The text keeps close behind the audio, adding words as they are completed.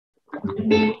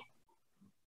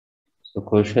So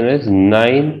question is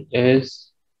 9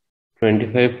 is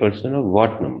 25% of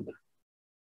what number?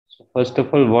 So first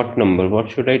of all, what number? What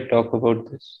should I talk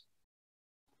about this?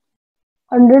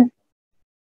 100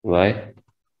 Why?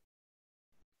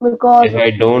 because If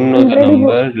I don't know the 100 is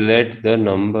number, let the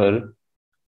number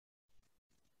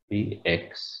be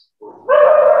x.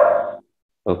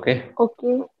 Okay.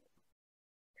 okay.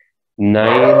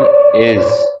 9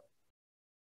 is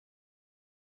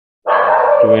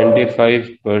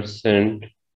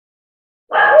 25%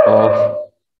 of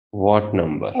what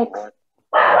number? X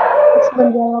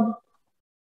बन जाएगा अब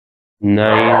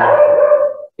 9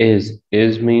 is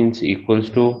means equals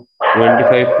to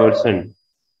 25%.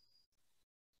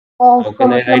 Of How का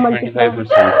can I मतलब write multiply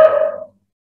 25%?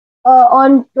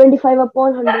 On 25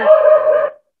 upon 100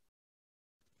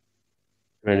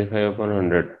 25 upon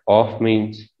 100. Of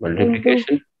means into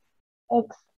multiplication x.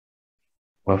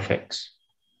 of x.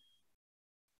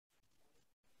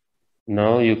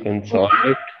 Now you can solve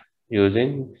Okay. it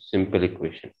using simple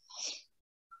equation.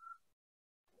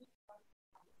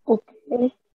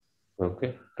 Okay.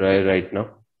 Okay, try right now.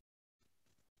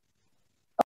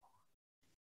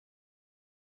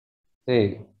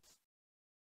 Say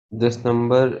this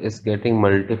number is getting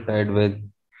multiplied with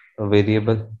a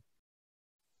variable.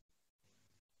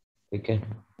 Okay.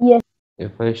 Yes.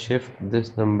 If I shift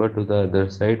this number to the other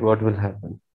side, what will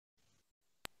happen?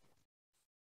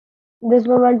 This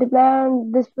will multiply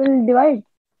and this will divide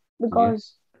because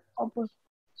Yes. opposite.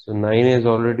 So 9 is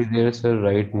already there, so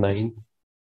write 9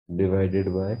 divided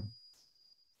by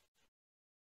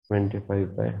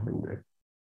 25 by 100.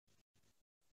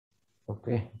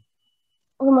 Okay.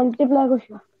 Okay, multiply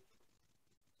question.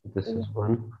 This is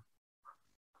 1,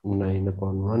 9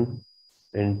 upon 1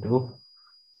 into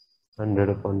 100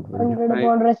 upon 100 25.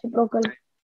 upon reciprocal.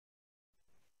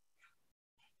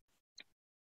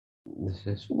 This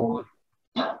is Then 4.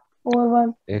 4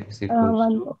 1 X equals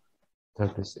 1 to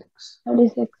 36.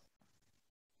 36.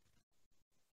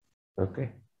 Okay.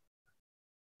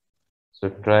 So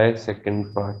try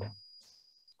second part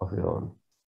of your own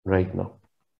right now.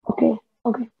 Okay.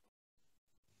 Okay.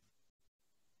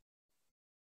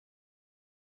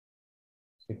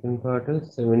 Second part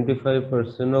is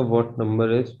 75% of what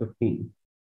number is 15.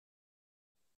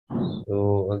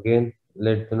 So again,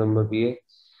 let the number be x.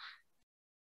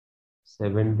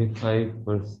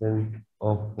 75%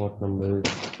 of what number is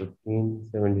 15?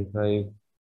 75%.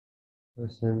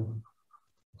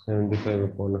 75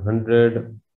 upon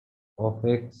 100 of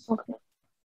x Okay.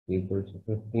 equals to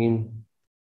 15.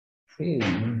 See,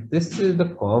 this is the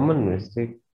common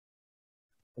mistake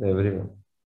for everyone.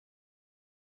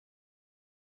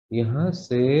 यहाँ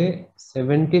से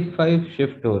 75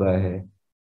 shift हो रहा है,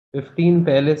 15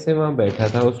 पहले से वहां बैठा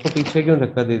था, उसको पीछे क्यों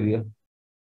धक्का दे दिया?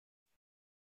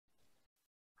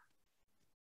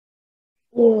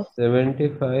 Yes.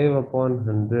 75 upon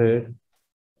 100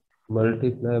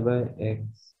 multiply by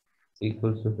x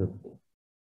equals to 15.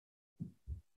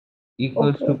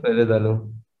 Equals to Okay. पहले डालो,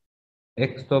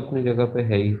 x तो अपनी जगह पे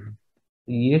है ही,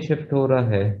 ये शिफ्ट हो रहा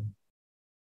है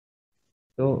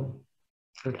तो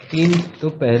 15 तो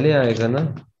पहले आएगा ना,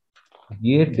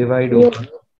 ये डिवाइड Yes. होगा.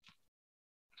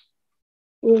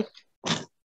 Yes.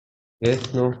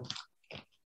 Yes no?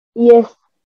 Yes.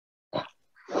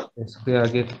 इसके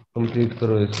आगे कंप्लीट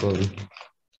करो इसको अभी.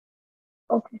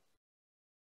 Okay.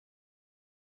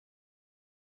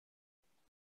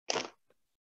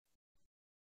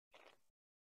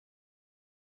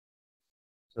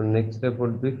 So next step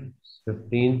would be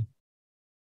 15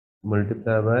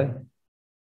 multiply by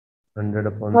 100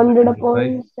 upon 100 75.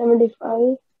 upon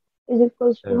 75 is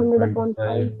equals to 100 upon 5.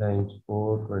 25 times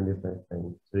 4, 25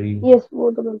 times 3. Yes,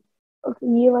 वो तो मैं. Okay,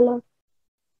 ये वाला.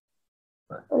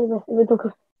 अरे वैसे भी तो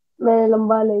मैंने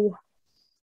लंबा ले लिया.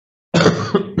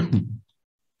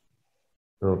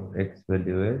 So x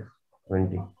value is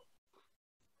 20.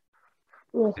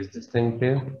 Yes. Is this thing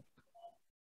clear?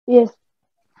 Yes.